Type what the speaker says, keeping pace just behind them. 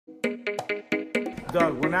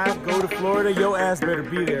Dog, when I go to Florida, your ass better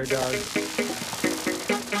be there, dog.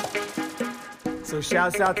 So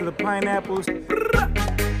shouts out to the pineapples. You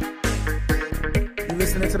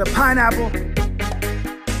listening to the pineapple?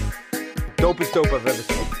 Dopest dope I've ever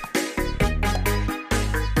seen.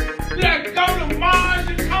 Yeah, go to Mars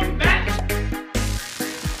and come back.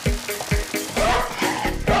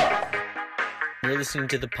 You're listening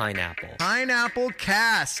to the Pineapple. Pineapple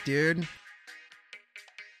Cast, dude.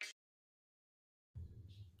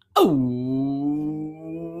 Oh,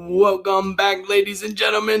 welcome back, ladies and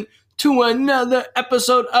gentlemen, to another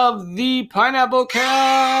episode of the Pineapple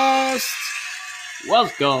Cast.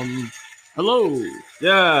 Welcome. Hello.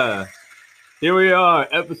 Yeah. Here we are,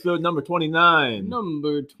 episode number 29.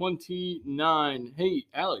 Number 29. Hey,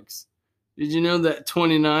 Alex, did you know that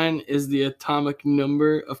 29 is the atomic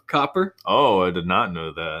number of copper? Oh, I did not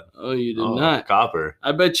know that. Oh, you did not? Copper.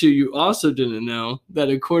 I bet you also didn't know that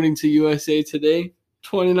according to USA Today,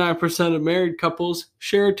 29% of married couples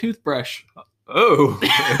share a toothbrush. Oh.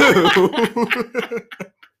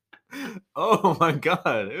 Oh my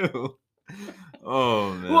God. Ew.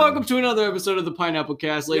 Oh, man. Welcome to another episode of the Pineapple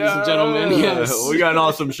Cast, ladies and gentlemen. Yes. We got an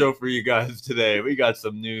awesome show for you guys today. We got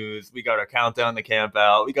some news. We got our countdown to camp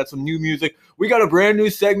out. We got some new music. We got a brand new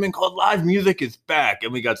segment called Live Music is Back.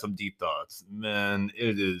 And we got some deep thoughts. Man,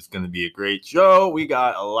 it is going to be a great show. We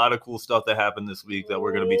got a lot of cool stuff that happened this week that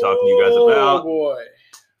we're going to be talking to you guys about. Oh, boy.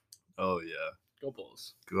 Oh, yeah. Go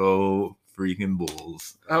Bulls. Go freaking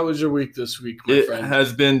Bulls. How was your week this week, my It friend?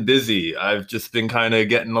 has been busy. I've just been kind of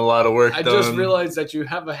getting a lot of work I done. just realized that you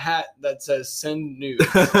have a hat that says send news.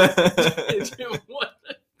 What?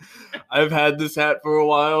 I've had this hat for a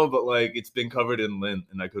while, but like it's been covered in lint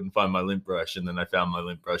and I couldn't find my lint brush. And then I found my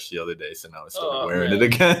lint brush the other day, so now I started wearing it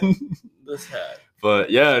again. This hat. But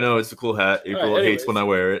yeah, no, it's a cool hat. April hates when I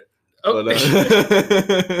wear it. Oh.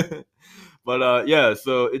 But yeah,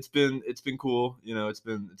 so it's been cool. You know, it's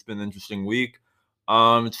been an interesting week.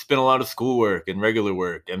 It's been a lot of schoolwork and regular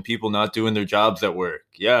work and people not doing their jobs at work.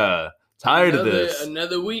 Yeah. Tired of this.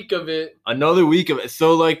 Another week of it.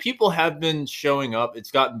 So like people have been showing up. It's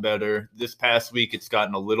gotten better. This past week it's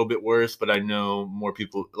gotten a little bit worse, but I know more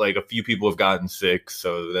people, like a few people have gotten sick,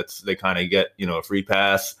 so they kind of get, a free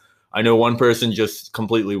pass. I know one person just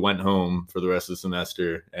completely went home for the rest of the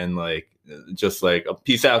semester and just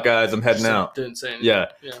peace out guys, I'm heading out. Didn't say anything. Yeah.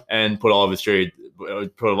 And put all of his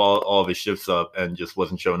shifts up and just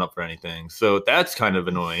wasn't showing up for anything. So that's kind of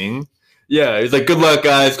annoying. Yeah, he's like, good luck,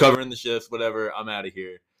 guys, covering the shifts, whatever, I'm out of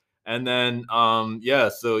here. And then,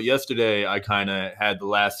 so yesterday I kind of had the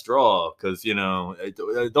last straw because,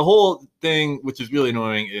 the whole thing, which is really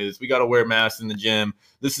annoying, is we got to wear masks in the gym.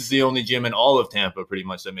 This is the only gym in all of Tampa pretty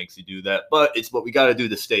much that makes you do that. But it's what we got to do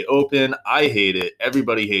to stay open. I hate it.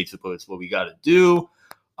 Everybody hates it, but it's what we got to do.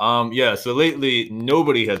 So lately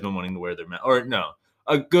nobody has been wanting to wear their mask. Or no,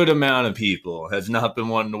 a good amount of people has not been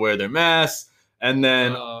wanting to wear their masks. And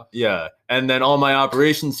then, and then all my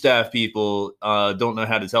operations staff people don't know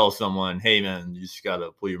how to tell someone, hey, man, you just got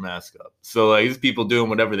to pull your mask up. So, these people doing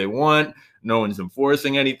whatever they want. No one's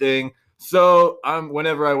enforcing anything. So,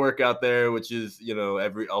 whenever I work out there, which is,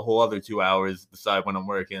 a whole other 2 hours beside when I'm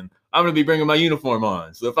working, I'm going to be bringing my uniform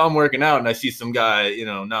on. So, if I'm working out and I see some guy,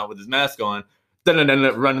 not with his mask on, then I end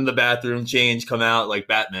up running the bathroom, change, come out like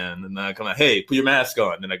Batman. And then I come out, hey, put your mask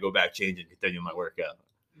on. Then I go back, change, and continue my workdown.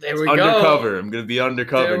 There we Undercover. go. I'm going to be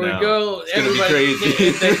undercover now. There we go. It's going to be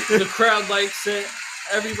crazy. The crowd likes it.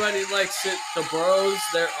 Everybody likes it. The bros,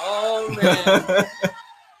 they're all, man.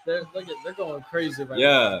 They're going crazy right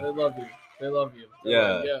now. They love you.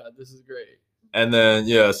 They're like, this is great. And then,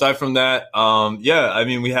 aside from that,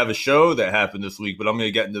 we have a show that happened this week, but I'm going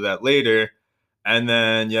to get into that later. And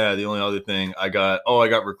then, the only other thing I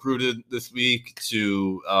got recruited this week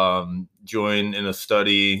to join in a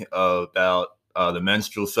study about the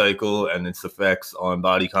menstrual cycle and its effects on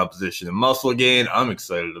body composition and muscle gain. I'm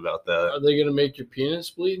excited about that. Are they gonna make your penis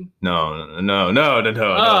bleed? No. Okay.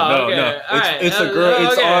 It's a girl.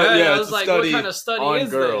 It's on. Yeah, it's a like, study, what kind of study on is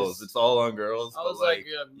girls. This? It's all on girls. I was like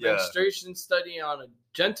menstruation study on a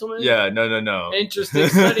gentleman. Yeah, no. Interesting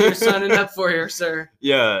study you're signing up for here, sir.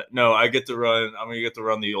 Yeah, no, I'm gonna get to run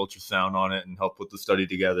the ultrasound on it and help put the study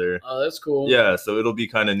together. Oh, that's cool. Yeah, so it'll be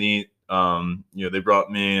kind of neat. They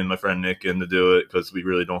brought me and my friend Nick in to do it because we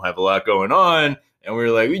really don't have a lot going on. And we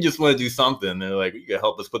were like, we just want to do something. They're like, you can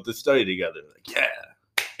help us put this study together. Like, yeah,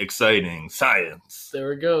 exciting. Science. There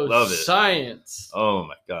we go. Love it. Science. Oh,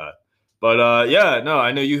 my God. But,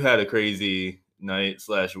 I know you had a crazy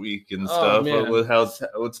night/week and stuff.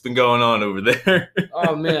 What's been going on over there?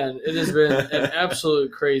 Oh, man. It has been an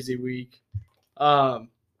absolute crazy week.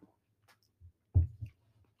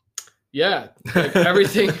 Yeah, like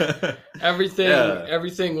everything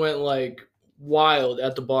went like wild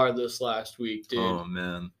at the bar this last week, dude. Oh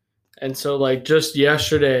man. And so like just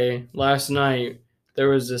last night, there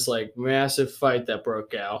was this like massive fight that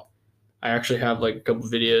broke out. I actually have like a couple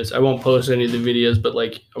videos. I won't post any of the videos, but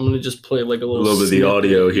like I'm gonna just play like a little bit of the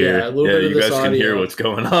audio here. Yeah, a little bit of you this guys can audio. hear what's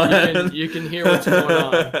going on. You can hear what's going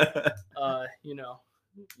on.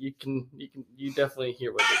 You definitely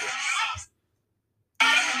hear what they do.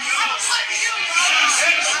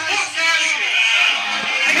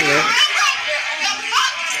 Yeah.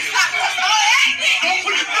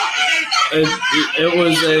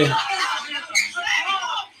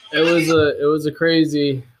 It was a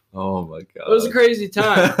crazy. Oh my god! It was a crazy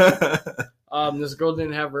time. This girl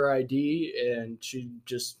didn't have her ID, and she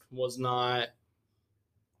just was not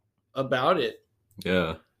about it.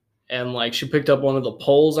 Yeah. And like she picked up one of the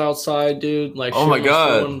poles outside, dude. Like, oh my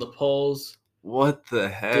god, one of the poles. What the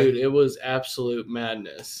heck, dude? It was absolute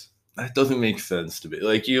madness. That doesn't make sense to me.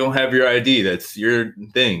 Like, you don't have your ID. That's your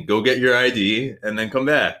thing. Go get your ID and then come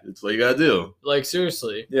back. That's what you gotta do. Like,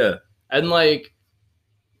 seriously. Yeah. And like,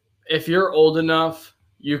 if you're old enough,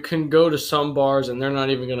 you can go to some bars and they're not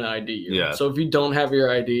even gonna ID you. Yeah. So if you don't have your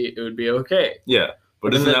ID, it would be okay. Yeah.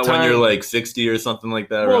 But isn't that when you're like 60 or something like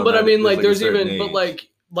that? Well, but I mean, like, there's even, age. but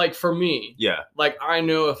like for me, yeah, like I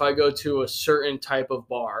know if I go to a certain type of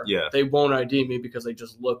bar, yeah, they won't ID me because they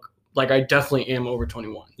just look like I definitely am over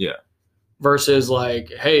 21. Yeah. Versus like,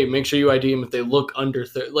 hey, make sure you ID them if they look under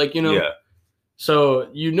 30. Like, you know. Yeah. So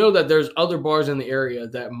you know that there's other bars in the area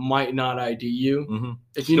that might not ID you. Mm-hmm.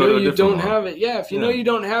 If you know you don't have it, yeah. If you know you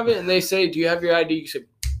don't have it, and they say, "Do you have your ID?" You say,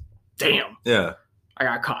 "Damn, yeah, I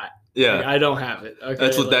got caught." Yeah, like, I don't have it. Okay,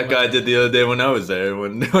 that's what that guy did the other day when I was there.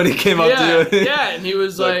 When he came up to you, yeah, and he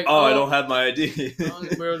was like, "Oh, I don't have my ID."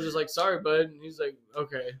 We were just like, "Sorry, bud." And he's like,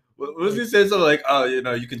 "Okay." What was he saying? Something like, "Oh,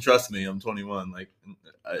 you can trust me. I'm 21. Like,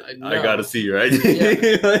 I gotta see your ID."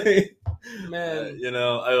 Yeah. Like, man,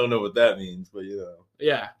 I don't know what that means, but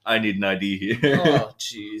yeah, I need an ID here. Oh,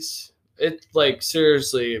 jeez. It, like,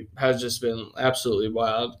 seriously has just been absolutely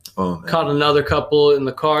wild. Oh, man. Caught another couple in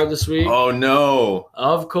the car this week. Oh, no.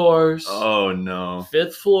 Of course. Oh, no.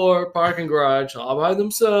 5th floor parking garage, all by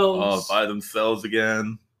themselves. Oh, by themselves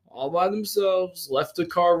again. All by themselves. Left the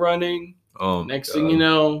car running. Oh, next thing you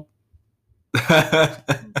know.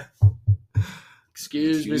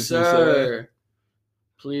 Excuse me, sir.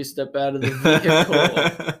 Please step out of the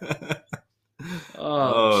vehicle.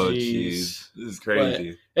 Oh, jeez. This is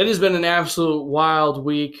crazy. But it has been an absolute wild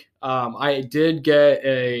week. I did get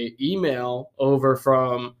a email over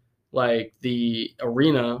from like the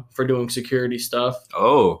arena for doing security stuff.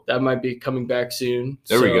 Oh. That might be coming back soon.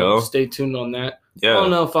 There we go. Stay tuned on that. Yeah. I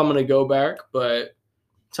don't know if I'm going to go back, but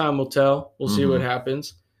time will tell. We'll see what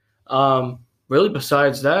happens. Really,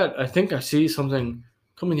 besides that, I think I see something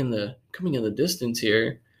coming in the distance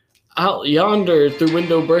here. Out yonder through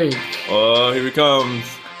window break. Oh, here he comes.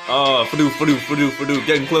 Oh, fadoo,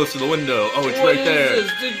 getting close to the window. Oh, it's right there. It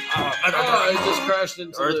just crashed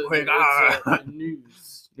into earthquake. The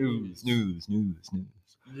news. News.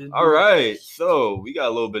 All right, so we got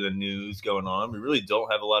a little bit of news going on. We really don't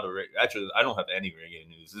have a lot of actually, I don't have any reggae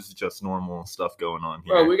news. This is just normal stuff going on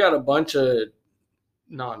here. Bro, we got a bunch of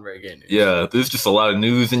non-reggae news. Yeah, there's just a lot of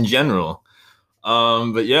news in general.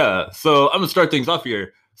 But yeah, so I'm gonna start things off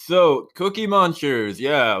here. So Cookie Munchers,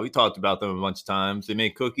 yeah, we talked about them a bunch of times. They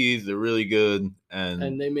make cookies; they're really good,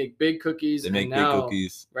 and they make big cookies. They make big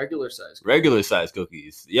cookies, regular size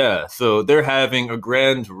cookies. Yeah, so they're having a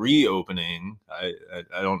grand reopening. I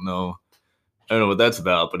don't know what that's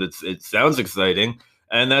about, but it sounds exciting,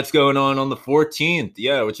 and that's going on the 14th.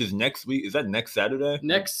 Yeah, which is next week. Is that next Saturday?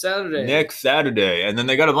 Next Saturday, and then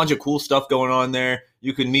they got a bunch of cool stuff going on there.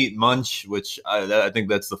 You can meet Munch, which I think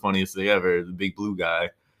that's the funniest thing ever, the big blue guy.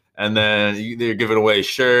 And then they're giving away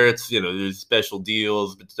shirts. There's special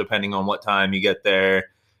deals depending on what time you get there.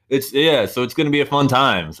 So it's going to be a fun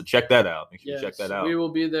time. So check that out. Make sure you check that out. We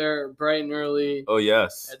will be there bright and early. Oh,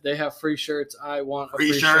 yes. They have free shirts. I want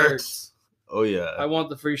free shirt. Oh, yeah. I want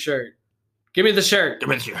the free shirt. Give me the shirt. Give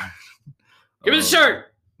me the shirt. Give me the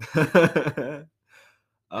shirt.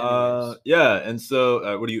 Yeah. And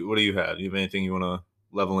so what do you have? Do you have anything you want to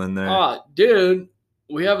level in there? Dude.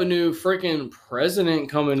 We have a new freaking president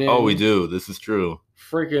coming in. Oh, we do. This is true.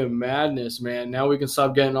 Freaking madness, man. Now we can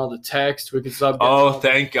stop getting all the text. We can stop getting Oh,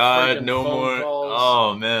 thank God. No more. Calls.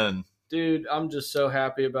 Oh, man. Dude, I'm just so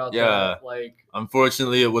happy about that. Like,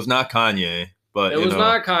 unfortunately, it was not Kanye. But it was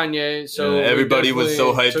not Kanye. So everybody was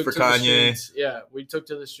so hyped for Kanye. Yeah, we took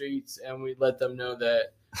to the streets and we let them know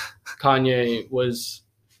that Kanye was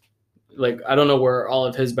Like, I don't know where all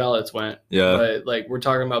of his ballots went. Yeah. But, like, we're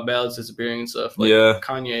talking about ballots disappearing and stuff. Like, Yeah.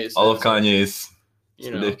 Kanye's. All of Kanye's. It's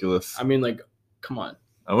ridiculous. I mean, like, come on.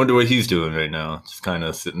 I wonder what he's doing right now. Just kind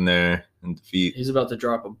of sitting there in defeat. He's about to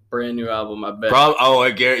drop a brand new album, I bet.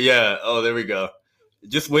 I guarantee. Yeah. Oh, there we go.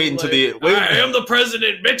 Just wait until I am the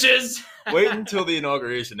president, bitches. Wait until the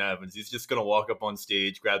inauguration happens. He's just gonna walk up on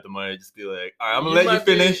stage, grab the mic, just be like, "All right, I'm gonna let you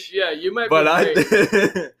finish." You might. But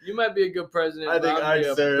you might be a good president. I think I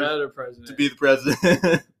deserve a better president to be the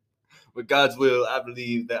president. With God's will, I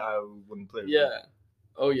believe that I wouldn't play. Yeah.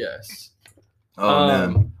 Oh yes. Oh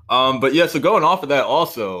man. But yeah, so going off of that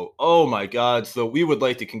also, oh my God. So we would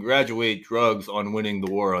like to congratulate drugs on winning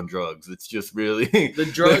the war on drugs. It's just really the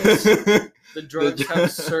drugs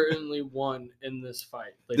have certainly won in this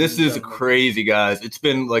fight. This is crazy, guys. It's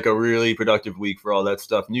been like a really productive week for all that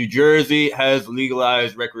stuff. New Jersey has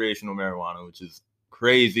legalized recreational marijuana, which is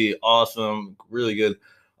crazy, awesome, really good.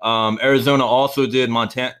 Arizona also did,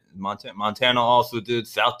 Montana also did,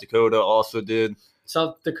 South Dakota also did.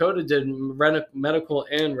 South Dakota did medical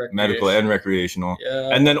and recreational. Yeah.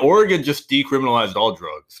 And then Oregon just decriminalized all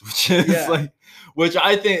drugs, which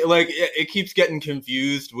I think like it keeps getting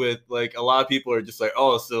confused with like a lot of people are just like,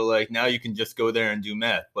 oh, so like now you can just go there and do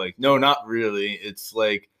meth. Like, no, not really. It's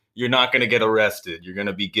like you're not going to get arrested. You're going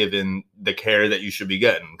to be given the care that you should be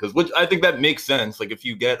getting. Which I think that makes sense. Like if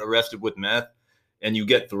you get arrested with meth and you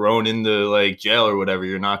get thrown into like jail or whatever,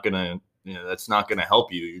 you're not going to, that's not going to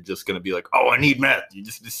help you. You're just going to be like, oh, I need meth. You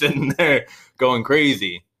just be sitting there going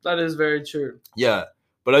crazy. That is very true. Yeah.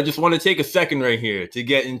 But I just want to take a second right here to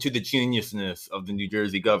get into the geniusness of the New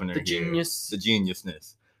Jersey governor. The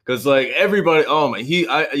geniusness. Because like everybody,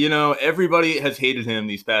 everybody has hated him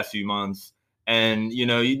these past few months. And, you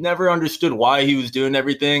never understood why he was doing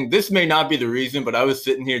everything. This may not be the reason, but I was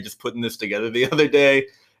sitting here just putting this together the other day.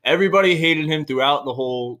 Everybody hated him throughout the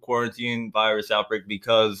whole quarantine virus outbreak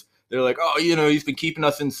because they're like, oh, he's been keeping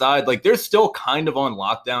us inside. Like, they're still kind of on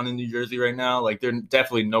lockdown in New Jersey right now. Like, they're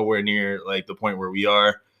definitely nowhere near, like, the point where we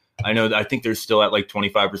are. I think they're still at, like,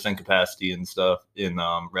 25% capacity and stuff in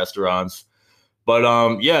restaurants. But,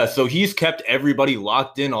 so he's kept everybody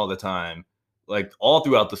locked in all the time, like, all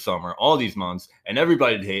throughout the summer, all these months. And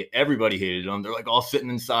everybody hated him. They're, like, all sitting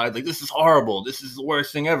inside, like, this is horrible. This is the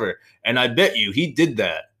worst thing ever. And I bet you he did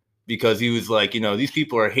that. Because he was like, these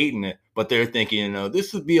people are hating it, but they're thinking,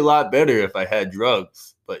 this would be a lot better if I had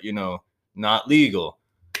drugs, but, not legal.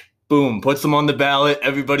 Boom, puts them on the ballot.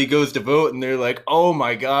 Everybody goes to vote and they're like, oh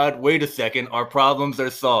my God, wait a second. Our problems are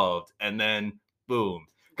solved. And then boom.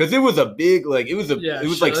 Because it was a big, like, it was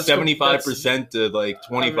like 75% to like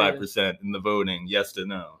 25% in the voting. Yes to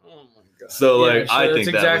no. Oh my God. So I think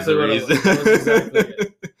that was the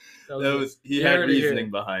reason. He had reasoning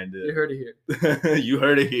behind it. You heard it here. You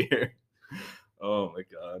heard it here. Oh my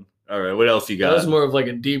God. All right, what else you got? That was more of like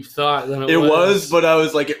a deep thought than it was, but I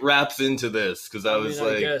was like, it wraps into this because I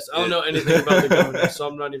don't know anything about the governor, so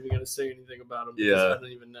I'm not even gonna say anything about him. Yeah, I don't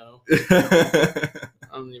even know. I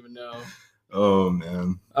don't even know. Oh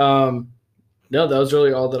man. No, that was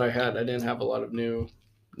really all that I had. I didn't have a lot of new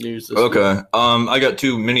news this week. I got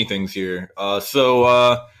two mini things here.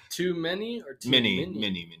 Too many or too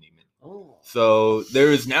many. Oh. So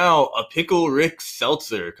there is now a Pickle Rick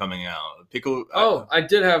seltzer coming out. I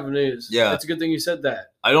did have news. Yeah, it's a good thing you said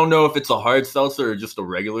that. I don't know if it's a hard seltzer or just a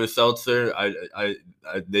regular seltzer.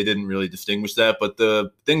 They didn't really distinguish that, but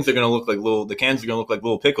the things are gonna look like the cans are gonna look like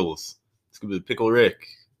little pickles. It's gonna be the Pickle Rick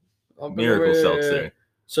Miracle Seltzer.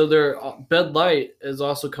 So their Bud Light is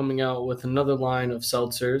also coming out with another line of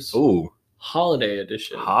seltzers. Ooh, holiday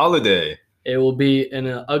edition. Holiday. It will be in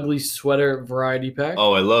an Uglies sweater variety pack.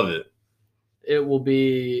 Oh, I love it. It will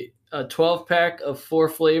be a 12-pack of 4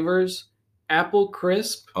 flavors: apple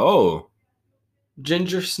crisp,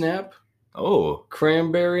 ginger snap,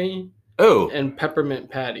 cranberry, and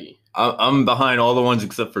peppermint patty. I'm behind all the ones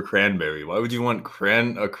except for cranberry. Why would you want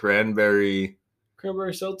a cranberry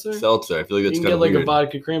seltzer? Seltzer. I feel like that's you can get like a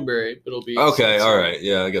vodka cranberry, but it'll be okay. All right,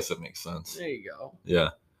 yeah, I guess that makes sense. There you go. Yeah,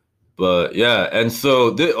 but yeah, and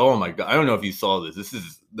so oh my God, I don't know if you saw this. This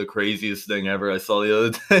is the craziest thing ever I saw the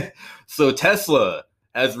other day. So Tesla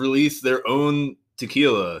has released their own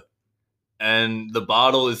tequila, and the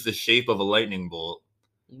bottle is the shape of a lightning bolt.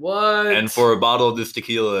 What? And for a bottle of this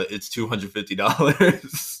tequila, it's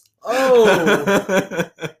 $250. Oh.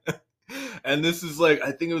 And this is like,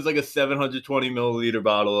 I think it was like a 720 milliliter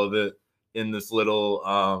bottle of it in this little,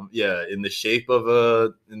 in the shape of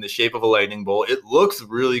a lightning bolt. It looks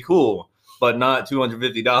really cool, but not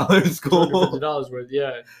 $250 cool. $250 worth,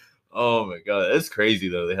 yeah. Oh my god, that's crazy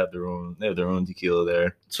though. They have their own tequila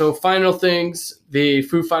there. So final things, the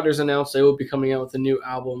Foo Fighters announced they will be coming out with a new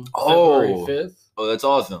album February 5th. Oh, that's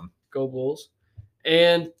awesome. Go Bulls.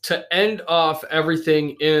 And to end off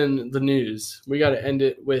everything in the news, we got to end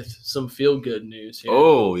it with some feel-good news here.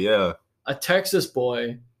 Oh, yeah. A Texas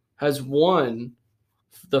boy has won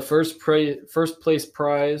the first place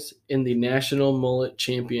prize in the National Mullet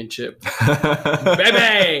Championship.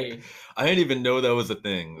 Baby! I didn't even know that was a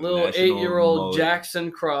thing. Little 8-year-old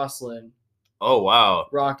Jackson Crossland. Oh, wow.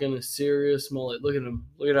 Rocking a serious mullet. Look at him.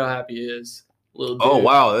 Look at how happy he is. Little dude. Oh,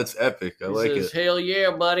 wow. That's epic. I he like says, it. Hell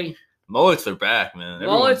yeah, buddy. Mullets are back, man.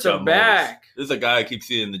 Mullets are back. There's a guy I keep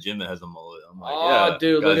seeing in the gym that has a mullet. I'm like, yeah,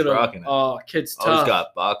 dude, look at him. Rocking it. Oh, kid's tough. He's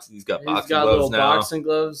got boxing little gloves now. boxing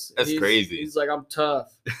gloves. That's crazy. He's like, I'm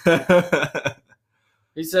tough.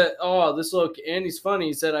 He said, this little, and he's funny.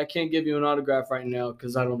 He said, I can't give you an autograph right now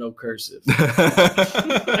because I don't know cursive.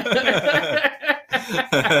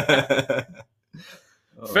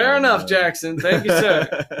 Fair enough, Jackson. Thank you,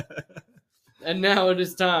 sir. And now it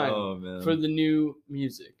is time for the new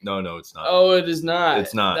music. No, it's not. Oh, it is not.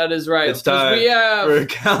 It's not. That is right. It's time we have for a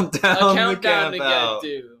countdown to get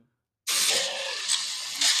to.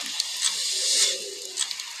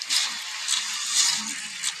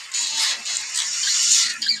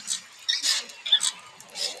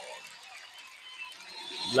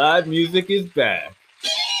 Live music is back.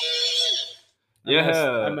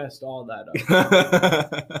 I messed all that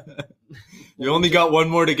up. You only got one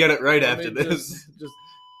more to get it right after this.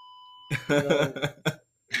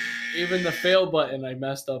 Even the fail button I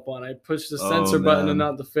messed up on. I pushed the censor button and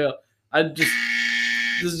not the fail. This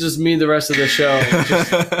is just me the rest of the show.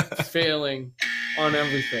 Just failing on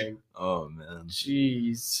everything. Oh, man.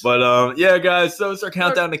 Jeez. But, yeah, guys, so it's our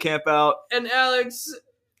countdown to camp out. And Alex,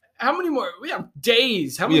 how many more? We have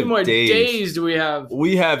days. How many more days do we have?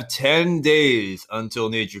 We have 10 days until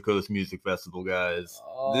Nature Coast Music Festival, guys.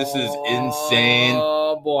 This is insane.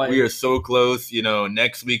 Oh, boy. We are so close.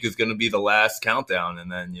 Next week is going to be the last countdown,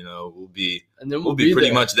 and then, we'll be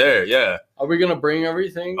pretty much there. Yeah. Are we going to bring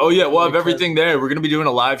everything? Oh, yeah. We'll have everything there. We're going to be doing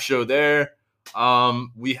a live show there.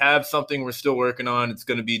 We have something we're still working on. It's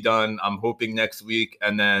going to be done, I'm hoping, next week,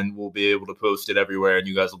 and then we'll be able to post it everywhere, and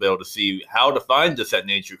you guys will be able to see how to find us at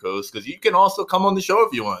Nature Coast, because you can also come on the show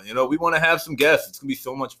if you want. We want to have some guests. It's going to be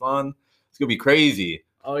so much fun. It's going to be crazy.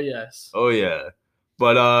 Oh, yes. Oh, yeah.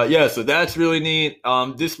 But, yeah, so that's really neat.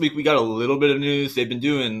 This week we got a little bit of news. They've been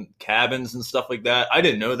doing cabins and stuff like that. I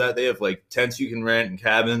didn't know that. They have, tents you can rent and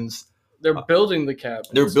cabins. They're building the cabins.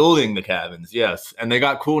 They're building the cabins, yes. And they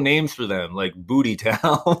got cool names for them, like Booty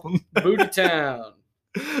Town. Booty Town.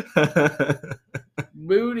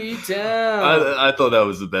 Booty Town. I thought that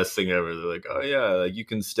was the best thing ever. They're like, oh, yeah, you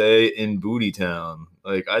can stay in Booty Town.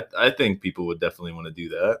 I think people would definitely want to do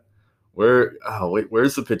that.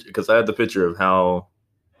 Where's the picture? Because I had the picture of how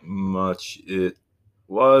much it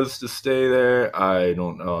was to stay there. I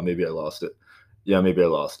don't know. Maybe I lost it. Yeah, maybe I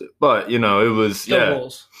lost it. But, it was,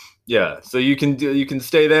 Doubles. Yeah, so you can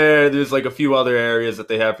stay there. There's a few other areas that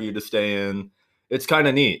they have for you to stay in. It's kind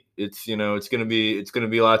of neat. It's it's gonna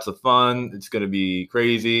be lots of fun. It's gonna be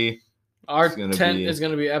crazy. Our tent is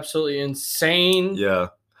gonna be absolutely insane. Yeah.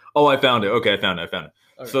 Oh, I found it. Okay, I found it.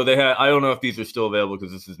 Okay. So they had. I don't know if these are still available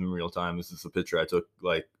because this is in real time. This is a picture I took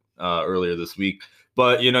earlier this week.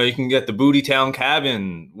 But you can get the Booty Town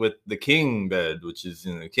cabin with the king bed, which is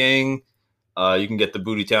king. You can get the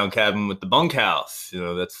Booty Town cabin with the bunkhouse.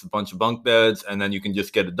 That's a bunch of bunk beds, and then you can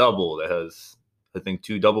just get a double that has, I think,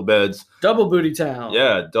 2 double beds. Double Booty Town.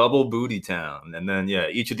 Yeah, double Booty Town. And then,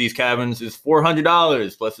 each of these cabins is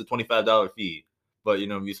 $400 plus the $25 fee. But,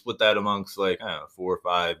 if you split that amongst, 4,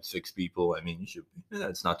 5, 6 people,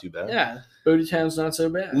 it's not too bad. Yeah, Booty Town's not so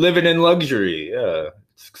bad. Living in luxury. Yeah,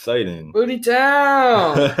 it's exciting. Booty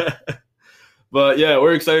Town. But yeah,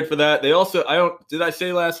 we're excited for that. They also, did I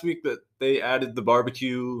say last week that they added the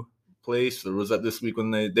barbecue place, or was that this week when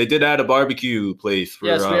they did add a barbecue place for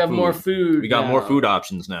yes, we have food. more food. We got more food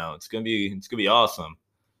options now. It's gonna be awesome.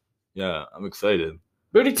 Yeah, I'm excited.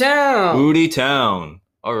 Booty Town. Booty Town.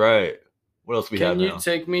 All right. What else we have now? Can you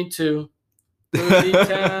take me to Booty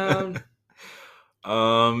Town?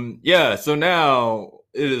 Yeah, so now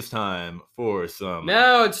it is time for some.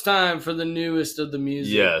 Now it's time for the newest of the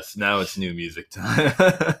music. Yes, now it's new music time.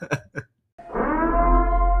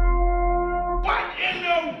 What in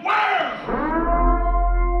the world?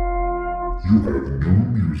 You have new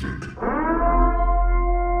music.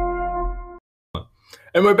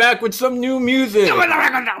 And we're back with some new music. We're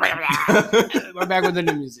back with the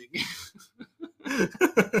new music.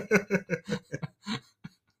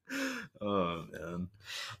 Oh man.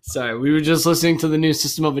 Sorry, we were just listening to the new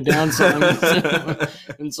System of a Down song,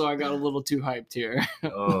 and so I got a little too hyped here.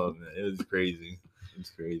 Oh man, it was crazy. It's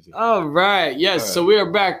crazy. All right, yes. All right. So we are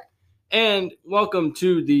back, and welcome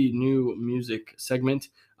to the new music segment.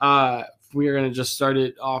 We are gonna just start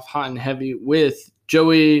it off hot and heavy with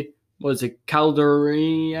Joey. Was it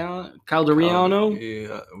Calderino?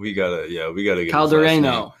 Yeah, we gotta get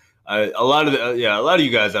Calderino. A lot of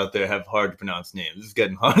you guys out there have hard to pronounce names. This is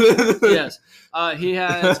getting hard. Yes. He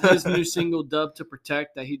has his new single "Dub to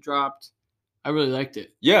Protect" that he dropped. I really liked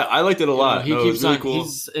it. Yeah, I liked it a lot. He keeps really on. Cool.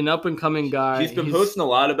 He's an up and coming guy. He's been posting a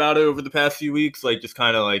lot about it over the past few weeks, like just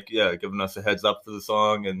kind of like giving us a heads up for the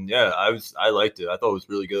song, and I liked it. I thought it was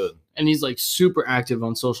really good. And he's like super active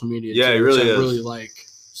on social media. Yeah, too, he really is. I really like.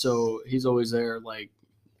 So he's always there, like,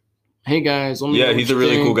 hey guys. He's a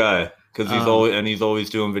really cool guy. Because he's always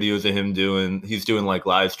doing videos of him he's doing like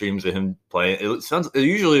live streams of him playing. It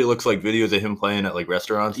usually looks like videos of him playing at like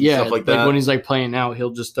restaurants and stuff like that. When he's like playing out,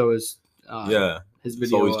 he'll just throw his video.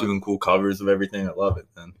 He's always doing cool covers of everything. I love it,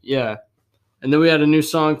 man. Yeah. And then we had a new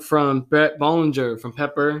song from Brett Bollinger from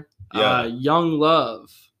Pepper. Young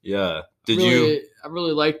Love. Yeah. I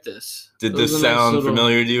really like this. Did this sound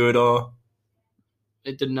familiar to you at all?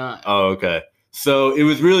 It did not. Oh, okay. So it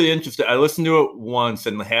was really interesting. I listened to it once,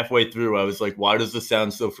 and halfway through, I was like, why does this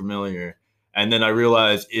sound so familiar? And then I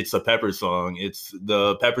realized it's a Pepper song.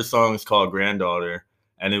 The Pepper song is called Granddaughter,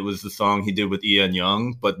 and it was the song he did with Ian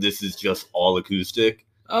Young, but this is just all acoustic.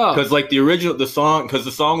 Oh. Because like the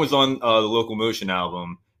song was on the Local Motion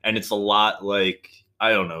album, and it's a lot like,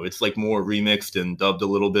 I don't know, it's like more remixed and dubbed a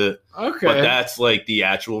little bit. Okay. But that's like the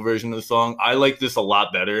actual version of the song. I like this a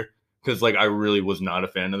lot better. Because, like, I really was not a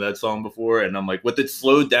fan of that song before. And I'm like, with it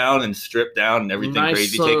slowed down and stripped down and everything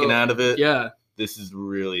crazy taken out of it. Yeah. This is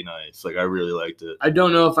really nice. Like, I really liked it. I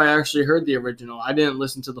don't know if I actually heard the original. I didn't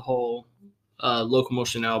listen to the whole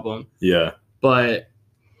Locomotion album. Yeah. But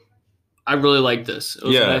I really like this. It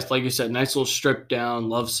was nice, like you said, nice little stripped down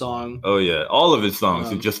love song. Oh, yeah. All of his songs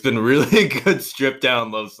have just been really good stripped down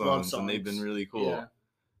love songs. And they've been really cool.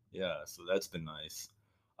 Yeah, so that's been nice.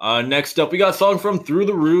 Next up, we got a song from Through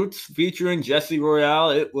the Roots featuring Jessie Royale.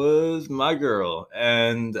 It was My Girl.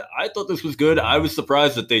 And I thought this was good. I was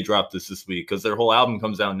surprised that they dropped this week because their whole album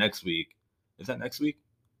comes out next week. Is that next week?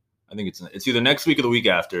 I think it's either next week or the week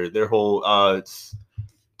after. Their whole, what's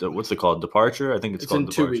it called? Departure? I think it's called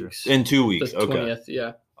Departure. 2 weeks. In 2 weeks. The 20th, okay.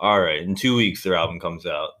 Yeah. All right. In 2 weeks, their album comes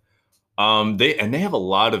out. They have a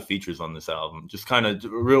lot of features on this album. Just kind of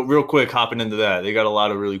real quick hopping into that. They got a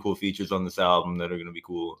lot of really cool features on this album that are going to be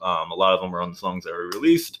cool. A lot of them are on the songs that were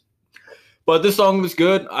released. But this song was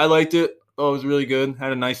good. I liked it. Oh, it was really good.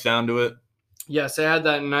 Had a nice sound to it. Yes, it had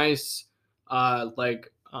that nice,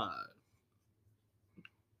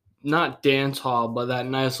 not dance hall, but that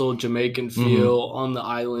nice little Jamaican feel on the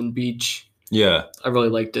island beach. Yeah. I really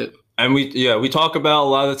liked it. And we talk about a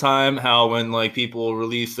lot of the time how when like people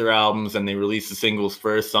release their albums and they release the singles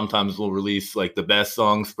first, sometimes they'll release like the best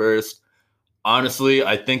songs first. Honestly,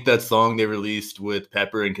 I think that song they released with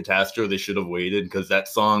Pepper and Catastro, they should have waited because that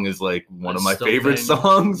song is like one of my favorite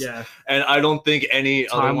songs. Yeah. And I don't think any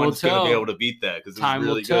other one's going to be able to beat that because it's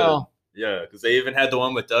really good. Yeah, because they even had the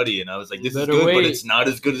one with Duddy, and I was like, this is good, but it's not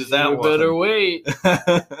as good as that one. Better wait.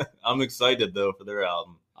 I'm excited, though, for their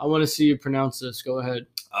album. I want to see you pronounce this. Go ahead.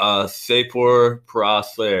 C'est pour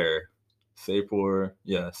Praser. C'est pour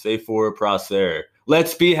Praser.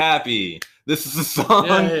 Let's be happy. This is a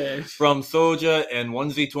song from Soulja and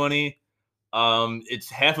 1Z20. It's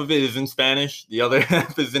half of it is in Spanish. The other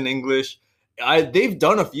half is in English. They've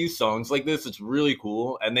done a few songs like this. It's really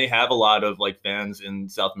cool. And they have a lot of like fans in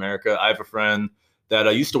South America. I have a friend that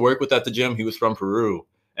I used to work with at the gym. He was from Peru.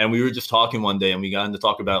 And we were just talking one day and we got into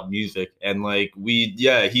talk about music. And like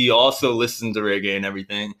he also listened to reggae and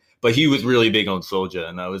everything. But he was really big on Soulja.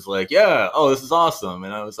 And I was like, this is awesome.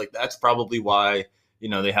 And I was like, that's probably why,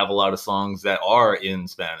 they have a lot of songs that are in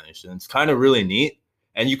Spanish. And it's kind of really neat.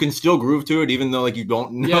 And you can still groove to it, even though like you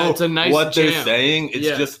don't know it's a nice what jam. They're saying.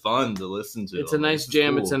 It's just fun to listen to. It's a nice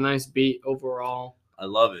jam. Cool. It's a nice beat overall. I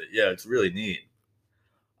love it. Yeah, it's really neat.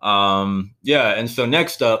 And so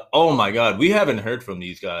next up, oh my God, we haven't heard from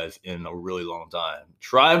these guys in a really long time.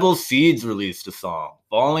 Tribal Seeds released a song,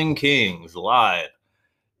 Falling Kings, live.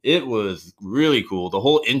 It was really cool. The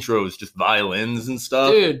whole intro is just violins and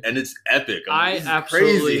stuff. Dude, and it's epic. I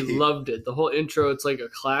absolutely loved it. The whole intro, it's like a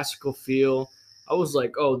classical feel. I was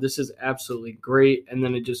like, oh, this is absolutely great. And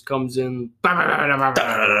then it just comes in. And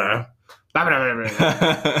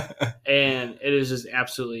it is just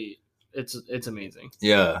absolutely, it's amazing.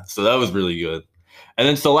 Yeah, so that was really good. And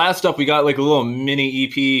then so last up, we got like a little mini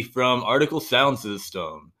EP from Article Sound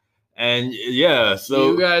System. And yeah, so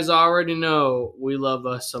you guys already know we love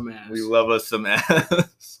us some ass. We love us some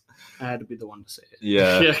ass. I had to be the one to say it.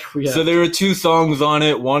 Yeah. So there were 2 songs on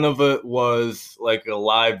it. One of it was like a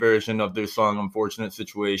live version of their song Unfortunate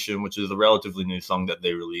Situation, which is a relatively new song that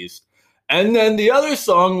they released. And then the other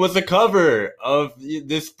song was a cover of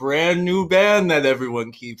this brand new band that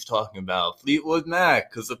everyone keeps talking about, Fleetwood Mac,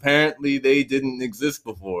 because apparently they didn't exist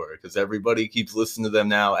before, because everybody keeps listening to them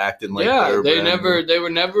now acting like they were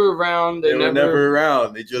never around. They were never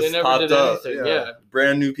around. They just never popped did up. anything, yeah.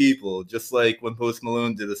 Brand new people, just like when Post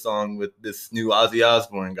Malone did a song with this new Ozzy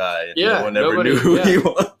Osbourne guy. And yeah, no one ever knew who he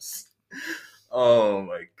was. Oh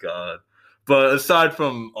my God. But aside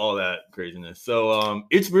from all that craziness, so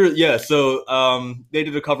it's really So they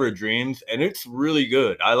did a cover of Dreams, and it's really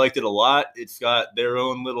good. I liked it a lot. It's got their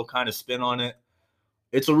own little kind of spin on it.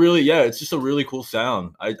 It's just a really cool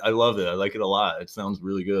sound. I love it. I like it a lot. It sounds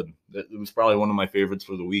really good. It was probably one of my favorites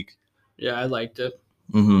for the week. Yeah, I liked it.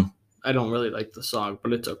 Mm-hmm. I don't really like the song,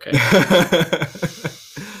 but it's okay.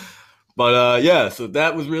 But so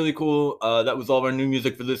that was really cool. That was all of our new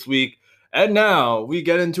music for this week. And now we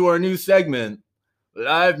get into our new segment.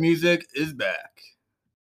 Live music is back.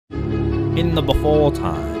 In the before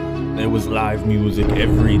time, there was live music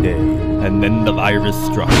every day, and then the virus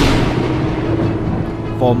struck.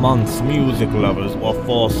 For months, music lovers were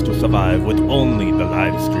forced to survive with only the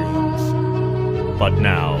live streams. But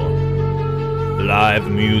now, live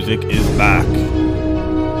music is back.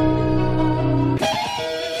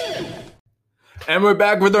 And we're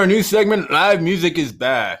back with our new segment, Live Music is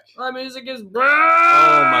Back. Live music is back!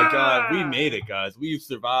 Oh my God, we made it, guys. We've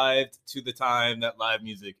survived to the time that live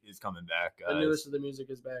music is coming back, guys. The newest of the music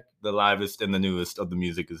is back. The livest and the newest of the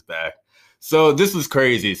music is back. So this was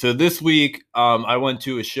crazy. So this week, I went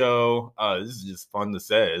to a show. This is just fun to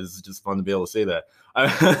say. This is just fun to be able to say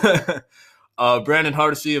that. Brandon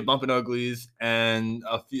Hardesty of Bumpin Uglies and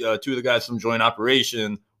two of the guys from Joint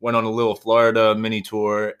Operation went on a little Florida mini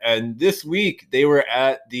tour. And this week, they were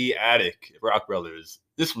at the Attic, Rock Brothers.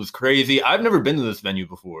 This was crazy. I've never been to this venue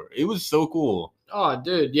before. It was so cool. Oh,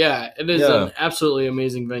 dude, yeah. It is an absolutely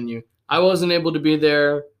amazing venue. I wasn't able to be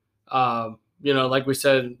there. Like we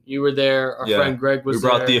said, you were there. Our friend Greg was there.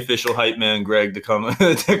 We brought the official hype man, Greg, to come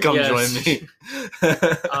join me.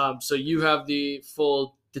 So you have the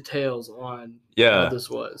full details on how this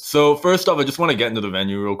was. So first off, I just want to get into the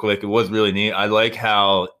venue real quick. It was really neat. I like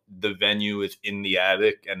how the venue is in the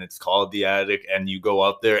attic and it's called the Attic, and you go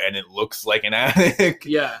up there and it looks like an attic.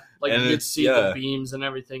 Yeah, like and you could see the beams and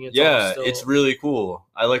everything. It's really cool.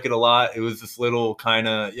 I like it a lot. It was this little kind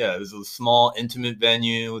of it was a small intimate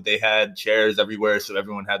venue. They had chairs everywhere, so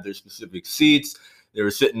everyone had their specific seats. They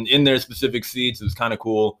were sitting in their specific seats. It was kind of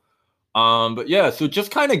cool. So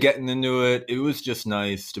just kind of getting into it, it was just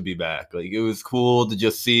nice to be back. Like, it was cool to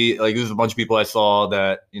just see, like, it was a bunch of people I saw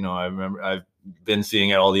that, I remember I've been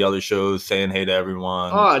seeing at all the other shows, saying hey to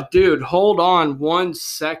everyone. Oh, dude, hold on 1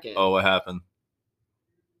 second. Oh, what happened?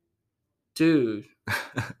 Dude.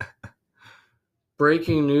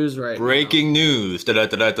 Breaking news right now. Breaking news.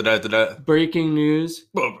 Breaking news.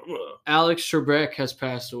 Alex Trebek has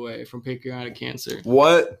passed away from pancreatic cancer.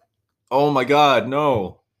 What? Oh my God,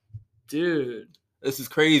 no. Dude. This is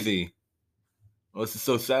crazy. Oh, this is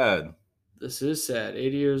so sad. This is sad.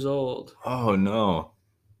 80 years old. Oh, no.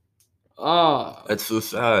 Oh. That's so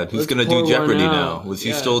sad. Who's going to do Jeopardy now? Was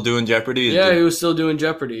he still doing Jeopardy? Yeah, he was still doing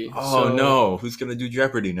Jeopardy. Oh, no. Who's going to do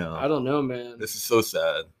Jeopardy now? I don't know, man. This is so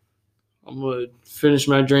sad. I'm going to finish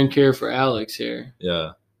my drink here for Alex here.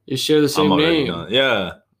 Yeah. You share the same name.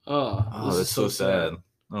 Yeah. Oh, that's so sad.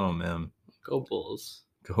 Oh, man. Go Bulls.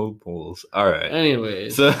 Go Bulls. All right.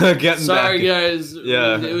 Anyways. So getting Sorry, back. guys.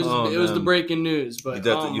 Yeah. It was the breaking news, but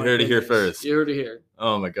you heard it here first. You heard it here.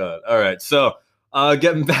 Oh my God. All right. So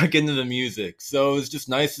getting back into the music. So it was just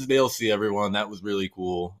nice to be able to see everyone. That was really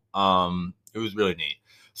cool. It was really neat.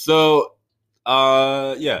 So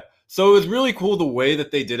So it was really cool the way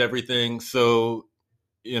that they did everything. So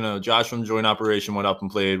Josh from Joint Operation went up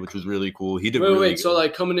and played, which was really cool. He did really good. So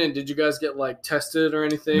like coming in, did you guys get like tested or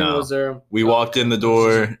anything? No. Was there? We walked in the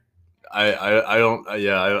door. I don't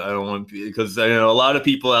want, because a lot of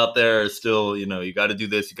people out there are still, you got to do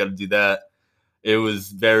this, you got to do that. It was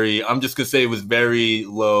very, I'm just gonna say it was very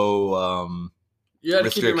low. You had to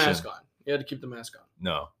keep your mask on. You had to keep the mask on.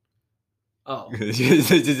 No. Oh. You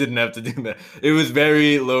didn't have to do that. It was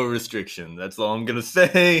very low restriction. That's all I'm gonna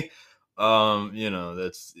say.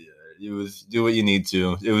 It was do what you need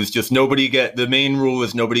to. It was just the main rule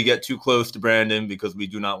was nobody get too close to Brandon, because we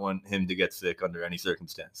do not want him to get sick under any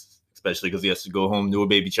circumstances, especially because he has to go home to a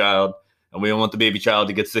baby child and we don't want the baby child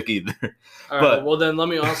to get sick either. All right, well then let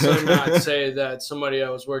me also not say that somebody I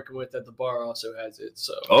was working with at the bar also has it.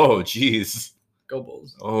 So. Oh, jeez. Go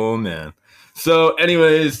Bulls. Oh, man. So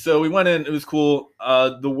anyways, so we went in. It was cool.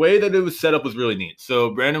 The way that it was set up was really neat. So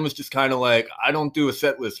Brandon was just kind of like, I don't do a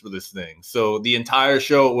set list for this thing. So the entire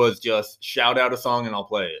show was just shout out a song and I'll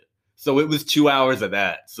play it. So it was 2 hours of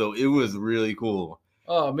that. So it was really cool.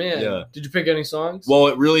 Oh, man. Yeah. Did you pick any songs? Well,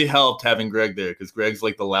 it really helped having Greg there because Greg's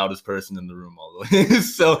like the loudest person in the room all the way.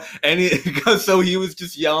 So he was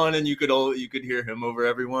just yelling and you could hear him over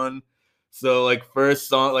everyone. So, like, first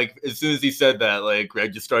song, like, as soon as he said that, like,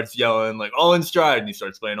 Greg just starts yelling, like, All in Stride, and he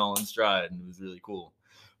starts playing All in Stride, and it was really cool.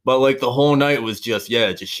 But, like, the whole night was just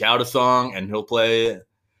shout a song, and he'll play it.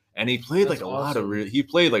 And he played, That's like, awesome. He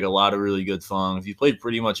played, like, a lot of really good songs. He played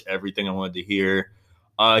pretty much everything I wanted to hear.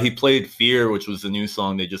 He played Fear, which was the new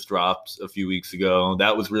song they just dropped a few weeks ago.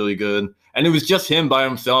 That was really good. And it was just him by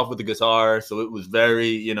himself with the guitar, so it was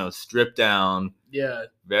very, stripped down. Yeah.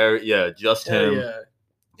 Just him. Yeah.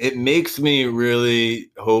 It makes me really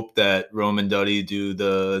hope that Roman Duddy do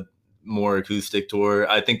the more acoustic tour.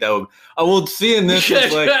 I think that would. I will seeing this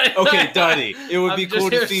is like, okay, Duddy. It would be cool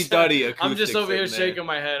to see Duddy acoustic. I'm just over here shaking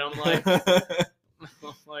my head. I'm like,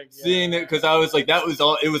 seeing it because I was like, that was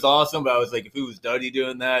all. It was awesome, but I was like, if it was Duddy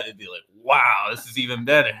doing that, it'd be like, wow, this is even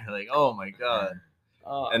better. Like, oh my god.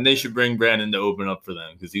 And they should bring Brandon to open up for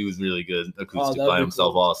them because he was really good acoustic by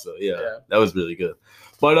himself. Cool. Also, yeah, that was really good.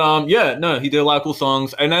 But he did a lot of cool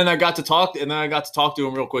songs, and then I got to talk to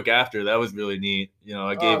him real quick after. That was really neat.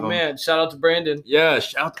 I gave him. Oh man, shout out to Brandon. Yeah,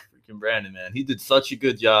 shout out to freaking Brandon, man. He did such a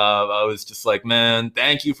good job. I was just like, man,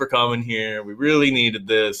 thank you for coming here. We really needed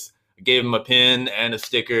this. I gave him a pin and a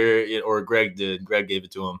sticker, or Greg did. Greg gave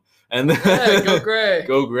it to him. And then, go Greg.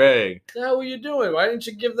 Go Greg. What the hell were you doing? Why didn't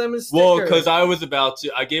you give them his sticker? Well, because I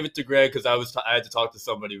gave it to Greg because I had to talk to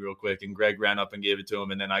somebody real quick, and Greg ran up and gave it to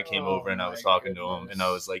him, and then I came over and I was talking to him, and I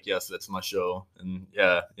was like, yes, that's my show. And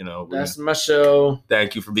that's my show.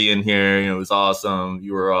 Thank you for being here. It was awesome.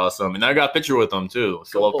 You were awesome. And I got a picture with them too.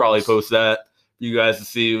 So I'll probably post that for you guys to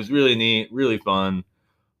see. It was really neat, really fun.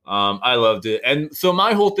 I loved it. And so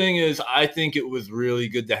my whole thing is I think it was really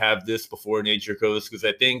good to have this before Nature Coast because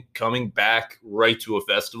I think coming back right to a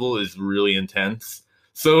festival is really intense.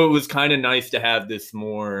 So it was kind of nice to have this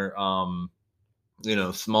more,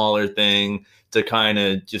 smaller thing to kind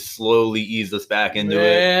of just slowly ease us back into it.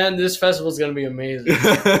 Man, this festival is going to be amazing.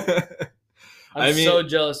 I'm so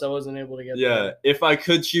jealous I wasn't able to get there. Yeah, if I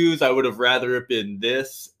could choose, I would have rather it been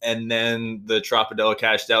this and then the Tropidella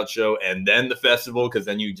Cashed Out show and then the festival because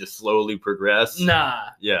then you just slowly progress. Nah.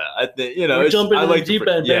 Yeah, I think we're jumping in the deep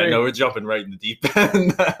end. Yeah, no, we're jumping right in the deep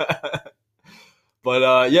end.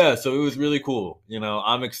 But so it was really cool.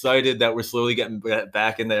 I'm excited that we're slowly getting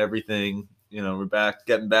back into everything. We're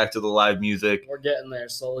getting back to the live music. We're getting there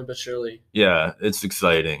slowly but surely. Yeah, it's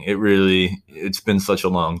exciting. It's been such a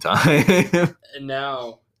long time. And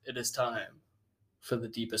now it is time for the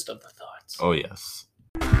deepest of the thoughts. Oh, yes.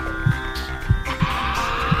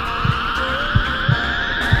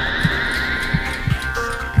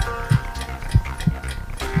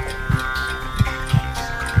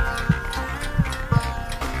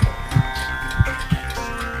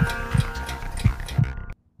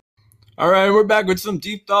 All right, we're back with some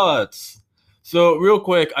deep thoughts. So real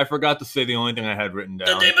quick, I forgot to say the only thing I had written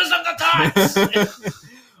down. The deepest of the thoughts!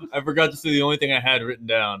 I forgot to say the only thing I had written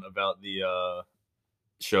down about the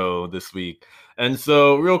show this week. And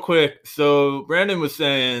so real quick, Brandon was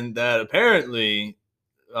saying that apparently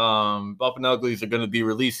Bumpin' Uglies are going to be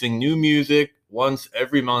releasing new music once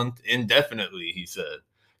every month indefinitely, he said.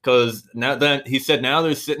 Because now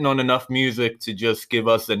they're sitting on enough music to just give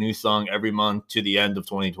us a new song every month to the end of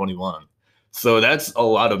 2021. So that's a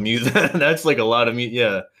lot of music. That's like a lot of music.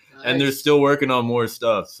 Yeah. Nice. And they're still working on more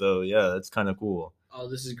stuff. So yeah, that's kind of cool. Oh,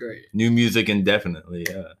 this is great. New music indefinitely.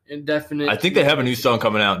 Yeah. Indefinite. I think they have a new song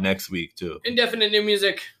coming out next week too. Indefinite new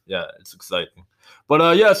music. Yeah, it's exciting.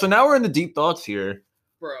 But so now we're in the deep thoughts here.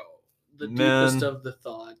 Bro. The deepest of the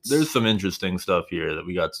thoughts. There's some interesting stuff here that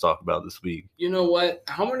we got to talk about this week. You know what?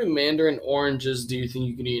 How many mandarin oranges do you think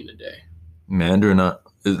you can eat in a day? Mandarin,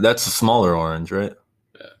 that's a smaller orange, right?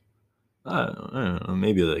 Yeah. I don't know,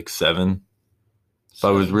 maybe like 7. If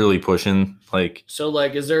I was really pushing, like. So,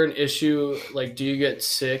 like, is there an issue? Like, do you get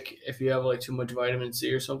sick if you have like too much vitamin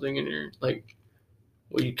C or something in your like?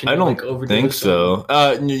 I don't think so.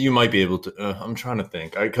 You might be able to. I'm trying to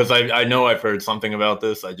think because I know I've heard something about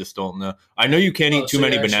this. I just don't know. I know you can't eat too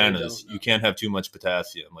many bananas. You can't have too much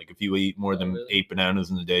potassium. Like if you eat more than 8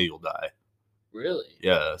 bananas in a day, you'll die. Really?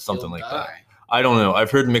 Yeah, something like that. I don't know. I've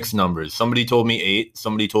heard mixed numbers. Somebody told me 8.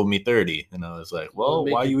 Somebody told me 30. And I was like, well,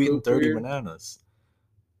 why are you eating 30 weird? Bananas?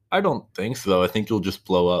 I don't think so. I think you'll just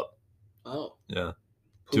blow up. Oh. Yeah.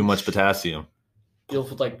 Poosh. Too much potassium. You'll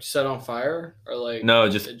like set on fire or like no,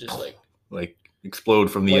 just like explode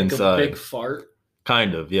from the inside. Like a big fart.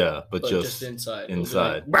 Kind of, yeah, but just inside.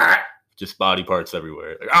 Inside. Like, just body parts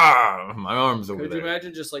everywhere. Like, my arms over there. Could you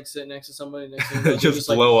imagine just like sitting next to somebody next to you just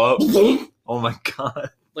blow up? Oh my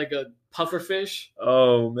god. Like a puffer fish.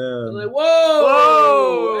 Oh man. Like,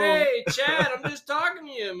 whoa! Hey, Chad, I'm just talking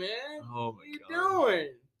to you, man. Oh my what are you doing?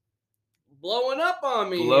 Blowing up on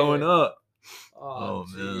me. Blowing up. Oh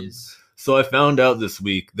man. So I found out this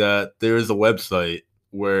week that there is a website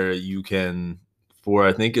where you can, for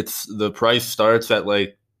I think it's the price starts at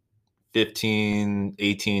like $15,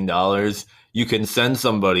 $18. You can send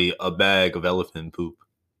somebody a bag of elephant poop.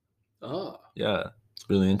 Oh. Yeah, it's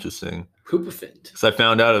really interesting. Poopafint. So I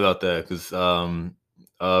found out about that because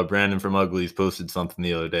Brandon from Uglies posted something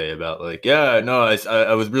the other day about like, yeah, no,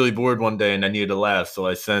 I was really bored one day and I needed a laugh, so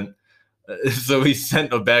I sent. So he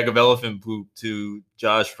sent a bag of elephant poop to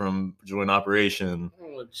Josh from Joint Operation.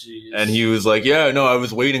 Oh, jeez. And he was like, yeah, no, I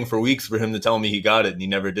was waiting for weeks for him to tell me he got it, and he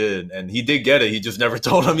never did. And he did get it. He just never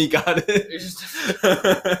told him he got it.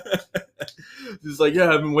 He's like,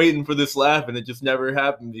 yeah, I've been waiting for this laugh, and it just never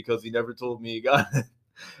happened because he never told me he got it.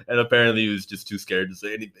 And apparently he was just too scared to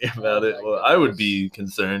say anything about it. Well, I would be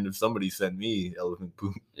concerned if somebody sent me elephant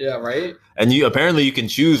poop. Yeah, right? And apparently you can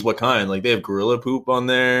choose what kind. Like, they have gorilla poop on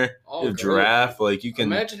there. They have giraffe. Like, you can...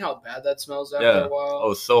 Imagine how bad that smells after a while.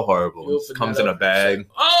 Oh, it's so horrible. It comes in a bag. Like,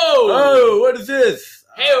 oh, what is this?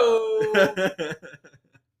 Hey-oh!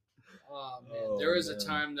 Oh, man. There was a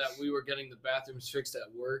time that we were getting the bathrooms fixed at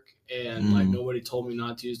work, and like nobody told me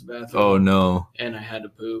not to use the bathroom. Oh no! And I had to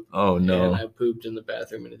poop. Oh no! And I pooped in the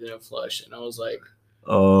bathroom, and it didn't flush. And I was like,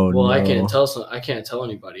 "Oh well, no!" I can't tell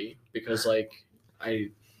anybody because like I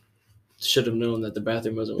should have known that the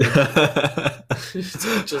bathroom wasn't working. So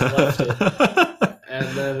I just left it. And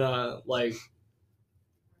then like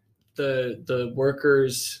the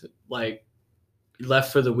workers like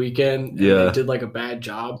left for the weekend and they did like a bad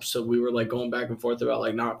job, so we were like going back and forth about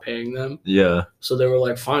like not paying them. So they were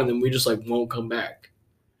like, fine, then we just like won't come back.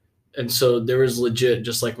 And so there was legit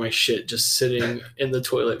just like my shit just sitting in the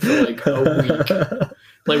toilet for like a week.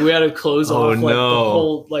 Like we had to close off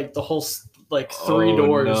like the whole like 3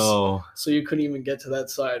 doors, so you couldn't even get to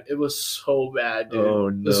that side. It was so bad,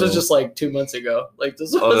 dude. This was just like 2 months ago. Like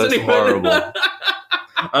this wasn't even horrible.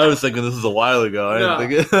 I was thinking this was a while ago. I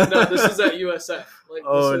didn't think no, this is at USF. Like,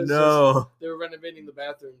 they were renovating the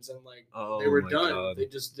bathrooms and like they were done. God. They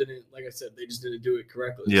just didn't, like I said, they just didn't do it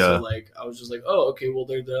correctly. Yeah. So like I was just like, oh, okay, well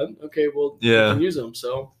they're done. Okay, well we can use them.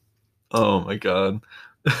 So. Oh my god.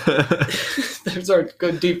 There's our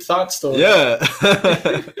good deep thought story. Yeah.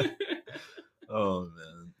 Oh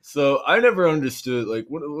man. So I never understood like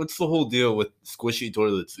what's the whole deal with squishy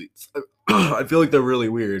toilet seats? I feel like they're really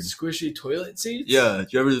weird. Squishy toilet seats? Yeah. Do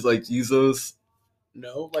you ever just like use those?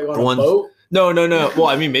 No, like on a boat? No. Well,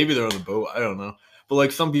 I mean, maybe they're on the boat. I don't know. But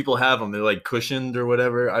like some people have them. They're like cushioned or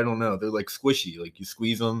whatever. I don't know. They're like squishy. Like you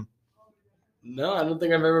squeeze them. No, I don't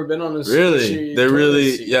think I've ever been on a really. They're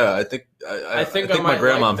really seat. Yeah. I think my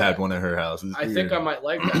grandma like had one at her house. I think I might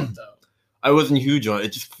like that though. I wasn't huge on it.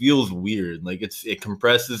 It just feels weird. Like it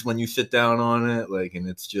compresses when you sit down on it. Like, and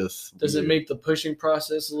it's just. Does it make the pushing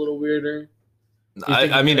process a little weirder?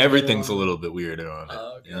 I mean, everything's a little bit weirder on it.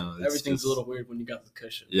 Okay. You know, everything's a little weird when you got the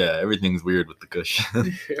cushion. Yeah, everything's weird with the cushion.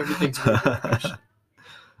 Everything's weird with the cushion.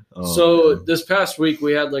 So this past week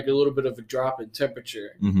we had like a little bit of a drop in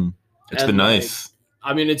temperature. Mm-hmm. It's been nice.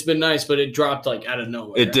 I mean, it's been nice, but it dropped like out of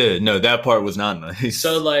nowhere. It did. No, that part was not nice.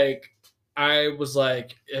 So like. I was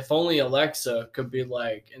like, if only Alexa could be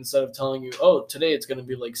like, instead of telling you, oh, today it's going to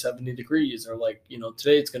be like 70 degrees or like, you know,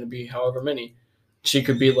 today it's going to be however many, she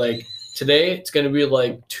could be like, today it's going to be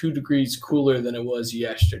like 2 degrees cooler than it was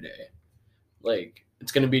yesterday. Like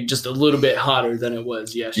it's going to be just a little bit hotter than it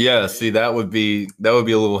was yesterday. Yeah. See, that would be a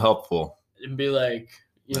little helpful. And be like,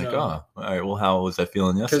 you know, all right, well, how was I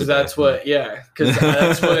feeling yesterday? Because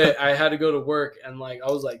that's what I had to go to work. And like, I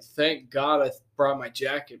was like, thank God I brought my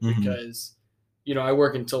jacket because, you know, I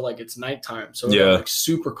work until like it's nighttime. So it's like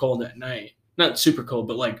super cold at night. Not super cold,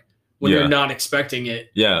 but like when you're not expecting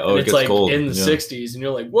it. Yeah. Oh, it's like cold. In the 60s and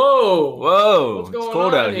you're like, whoa, what's going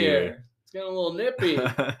cold on out here? It's getting a little nippy.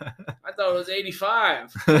 I thought it was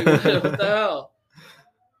 85. Like, what the hell?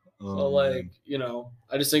 So, like, you know,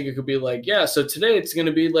 I just think it could be like, yeah, so today it's going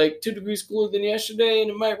to be like 2 degrees cooler than yesterday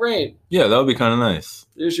and it might rain. Yeah, that would be kind of nice.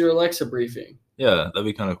 There's your Alexa briefing. Yeah, that'd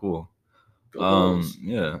be kind of cool.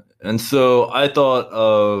 Yeah. And so I thought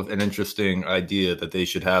of an interesting idea that they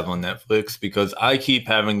should have on Netflix, because I keep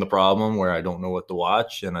having the problem where I don't know what to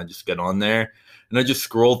watch, and I just get on there and I just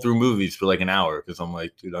scroll through movies for like an hour because I'm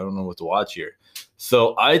like, dude, I don't know what to watch here.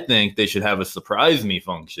 So I think they should have a surprise me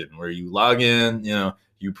function where you log in,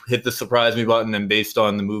 you hit the surprise me button, and based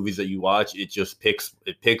on the movies that you watch, it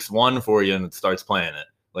picks one for you and it starts playing it.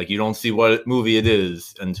 Like, you don't see what movie it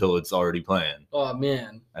is until it's already playing. Oh,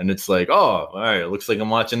 man. And it's like, oh, all right, it looks like I'm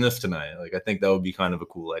watching this tonight. Like, I think that would be kind of a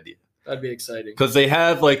cool idea. That'd be exciting. Because they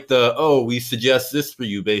have, like, we suggest this for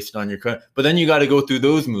you based on your current... But then you got to go through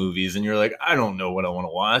those movies, and you're like, I don't know what I want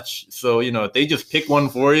to watch. So, if they just pick one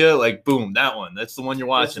for you, like, boom, that one. That's the one you're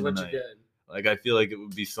watching tonight. Like, I feel like it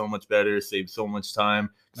would be so much better, save so much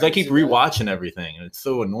time. Because I keep rewatching everything, and it's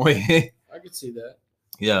so annoying. I could see that.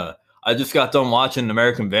 Yeah. I just got done watching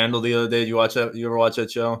American Vandal the other day. Did you watch that? You ever watch that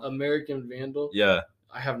show? American Vandal? Yeah.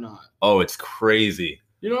 I have not. Oh, it's crazy.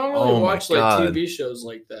 I don't really watch like TV shows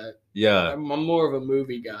like that. Yeah. I'm more of a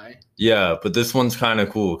movie guy. Yeah, but this one's kind of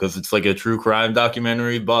cool because it's like a true crime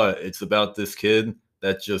documentary, but it's about this kid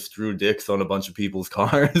that just drew dicks on a bunch of people's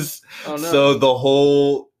cars. Oh, no. So the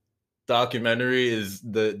whole documentary is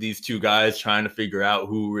these two guys trying to figure out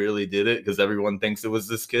who really did it, because everyone thinks it was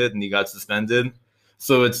this kid and he got suspended.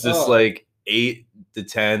 So it's this like 8 to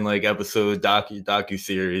 10 like episode docu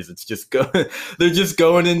series. It's just they're just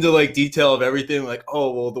going into like detail of everything. Like,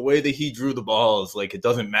 oh well, the way that he drew the balls, like it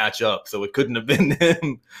doesn't match up, so it couldn't have been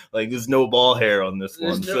him. Like, there's no ball hair on this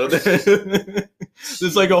one. So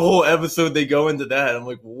there's like a whole episode they go into that. I'm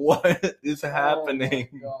like, what is happening?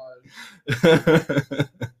 Oh my God.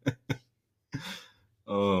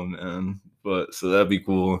 Oh man, but so that'd be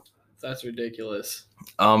cool. That's ridiculous.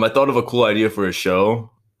 I thought of a cool idea for a show.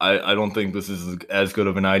 I don't think this is as good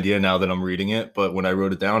of an idea now that I'm reading it, but when I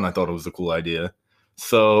wrote it down, I thought it was a cool idea.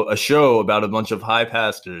 So a show about a bunch of high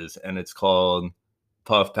pastors, and it's called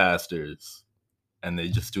Puff Pastors, and they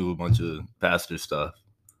just do a bunch of pastor stuff.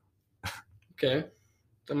 Okay.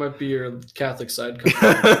 That might be your Catholic side.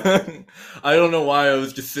 I don't know why I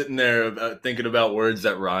was just sitting there thinking about words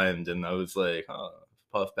that rhymed, and I was like,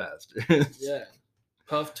 Puff Pastors. Yeah.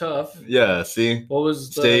 Puff Tough. Yeah, see? What was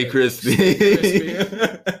the... Stay crispy. Stay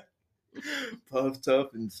crispy. Puff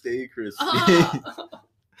Tough and Stay Crispy.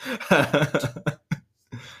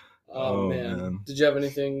 Oh, man. Did you have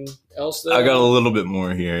anything else there? I got a little bit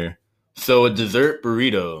more here. So a dessert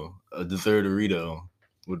burrito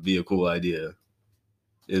would be a cool idea.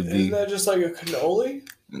 Isn't that just like a cannoli?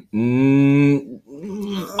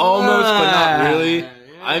 Almost, but not really. Yeah,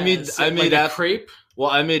 I made like a crepe. Well,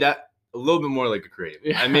 I made a little bit more like a crepe.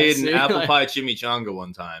 Yeah, I made an apple pie chimichanga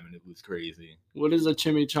one time, and it was crazy. What is a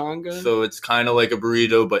chimichanga? So it's kind of like a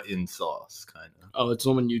burrito, but in sauce, kind of. Oh, it's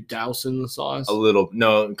when you douse in the sauce? A little.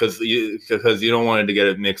 No, because you don't want it to get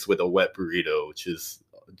it mixed with a wet burrito, which is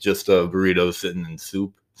just a burrito sitting in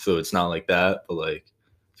soup. So it's not like that, but like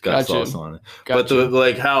it's got sauce on it. Gotcha.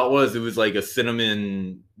 But how it was like a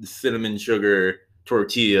cinnamon sugar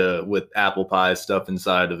tortilla with apple pie stuff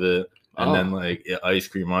inside of it. And then like ice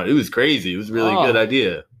cream on it. It was crazy. It was a really good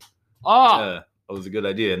idea. Yeah, it was a good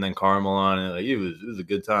idea. And then caramel on it. Like it was a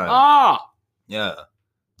good time. Yeah.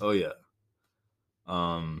 Oh yeah.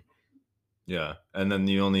 Yeah. And then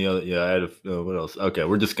the only other I had what else? Okay,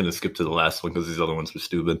 we're just gonna skip to the last one because these other ones were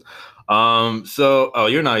stupid. So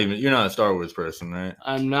you're not a Star Wars person, right?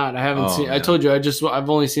 I'm not. I haven't seen. Man. I told you I've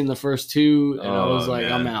only seen the first 2, and I was like,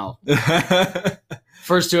 man. I'm out.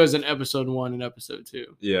 First 2 as in episode 1 and episode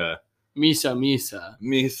 2. Yeah. Misa.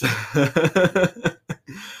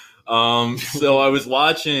 So I was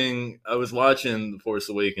watching The Force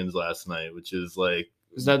Awakens last night, which is like,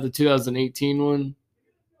 is that the 2018 one?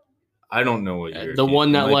 I don't know what year. The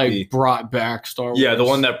one that brought back Star Wars. Yeah, the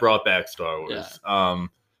one that brought back Star Wars. Yeah.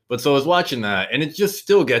 But so I was watching that, and it just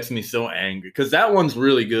still gets me so angry because that one's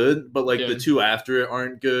really good, but the 2 after it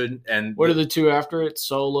aren't good. And what are the 2 after it?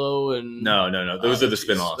 Solo and no. Those are the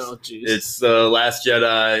spinoffs. Oh, it's Last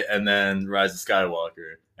Jedi and then Rise of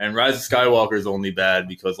Skywalker. And Rise of Skywalker is only bad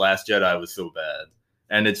because Last Jedi was so bad,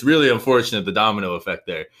 and it's really unfortunate the domino effect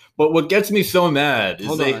there. But what gets me so mad is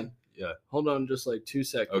Hold on, just like 2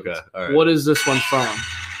 seconds. Okay, all right. What is this one from?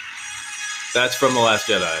 That's from The Last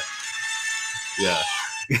Jedi. Yeah.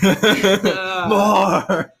 More. I know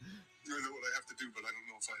what I have to do, but I don't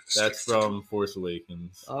know if I have to. That's from Force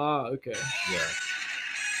Awakens. Okay. Yeah.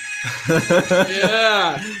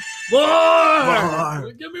 Yeah.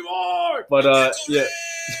 More. Give me more. But yeah.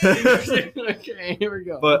 Okay, here we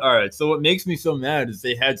go. But all right, so what makes me so mad is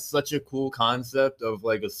they had such a cool concept of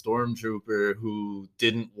like a stormtrooper who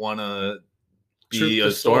didn't want to be a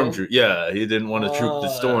stormtrooper. Yeah, he didn't want to troop the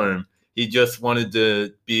storm. He just wanted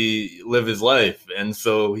to live his life. And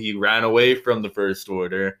so he ran away from the First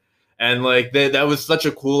Order. And like that was such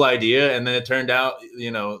a cool idea. And then it turned out,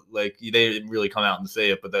 like they didn't really come out and say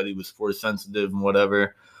it, but that he was force sensitive and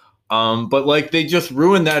whatever. But like they just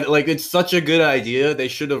ruined that. Like it's such a good idea. They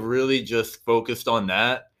should have really just focused on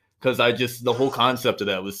that. Because the whole concept of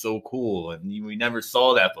that was so cool. And we never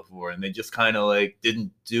saw that before. And they just kind of like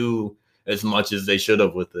didn't do as much as they should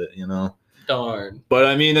have with it, Darn. But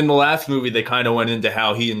I mean, in the last movie, they kind of went into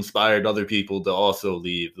how he inspired other people to also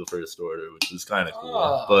leave the First Order, which was kind of cool.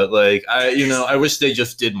 Oh. But like, I wish they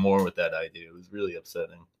just did more with that idea. It was really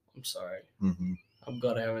upsetting. I'm sorry. Mm-hmm. I'm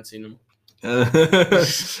glad I haven't seen them.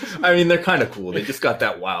 I mean, they're kind of cool. They just got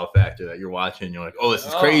that wow factor that you're watching. And you're like, oh, this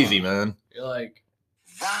is crazy, man. You're like,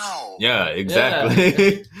 wow. Yeah,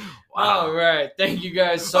 exactly. Yeah. Wow. All right. Thank you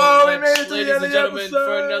guys so we made much, it to the ladies end and of the gentlemen, episode.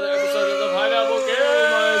 for another episode of the Pineapple Cast.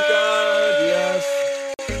 Oh my God,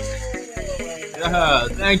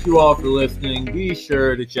 yes. Thank you all for listening. Be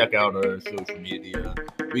sure to check out our social media.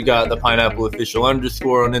 We got the Pineapple Official _ on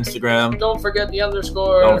Instagram. Don't forget the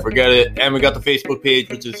underscore. Don't forget it. And we got the Facebook page,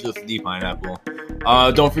 which is just the Pineapple.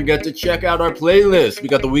 Don't forget to check out our playlist. We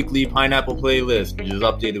got the weekly Pineapple playlist, which is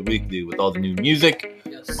updated weekly with all the new music.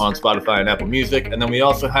 Yes. On Spotify and Apple Music. And then we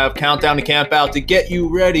also have Countdown to Camp Out to get you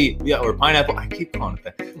ready. Yeah, or Pineapple. I keep calling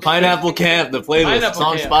it that. Pineapple Camp, the playlist. Pineapple it's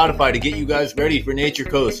on Camp. Spotify to get you guys ready for Nature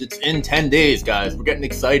Coast. It's in 10 days, guys. We're getting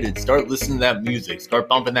excited. Start listening to that music. Start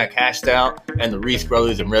bumping that Cashed Out and the Reese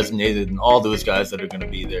Brothers and Resonated and all those guys that are going to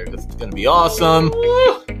be there because it's going to be awesome.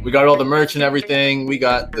 We got all the merch and everything. We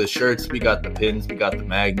got the shirts. We got the pins. We got the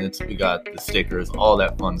magnets. We got the stickers. All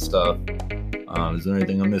that fun stuff. Is there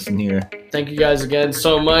anything I'm missing here? Thank you guys again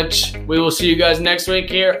so much. We will see you guys next week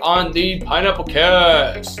here on the Pineapple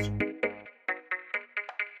Cast.